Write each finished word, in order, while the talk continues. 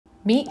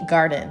Meet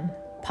Gardyn,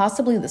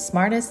 possibly the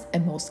smartest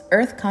and most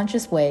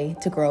earth-conscious way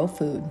to grow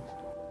food.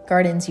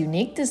 Gardyn's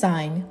unique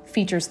design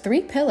features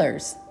 3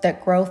 pillars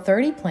that grow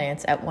 30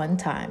 plants at one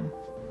time.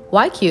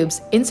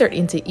 Y-cubes insert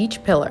into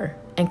each pillar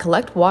and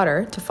collect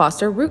water to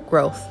foster root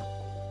growth.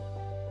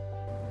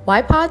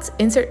 Y-pods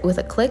insert with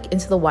a click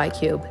into the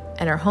Y-cube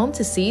and are home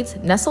to seeds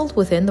nestled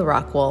within the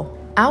rock wool.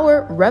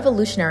 Our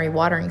revolutionary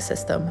watering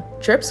system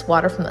drips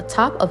water from the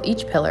top of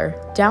each pillar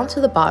down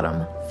to the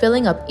bottom,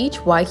 filling up each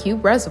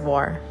Y-cube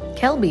reservoir.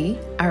 Kelby,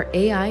 our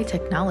AI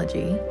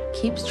technology,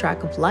 keeps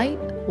track of light,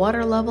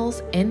 water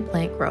levels, and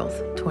plant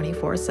growth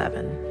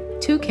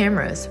 24/7. 2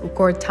 cameras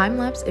record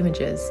time-lapse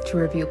images to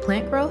review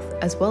plant growth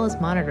as well as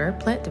monitor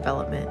plant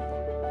development.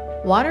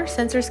 Water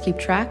sensors keep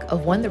track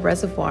of when the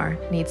reservoir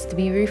needs to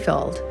be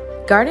refilled.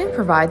 Gardyn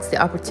provides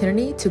the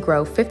opportunity to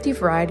grow 50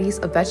 varieties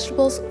of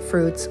vegetables,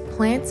 fruits,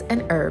 plants,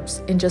 and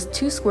herbs in just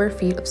 2 square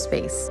feet of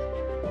space.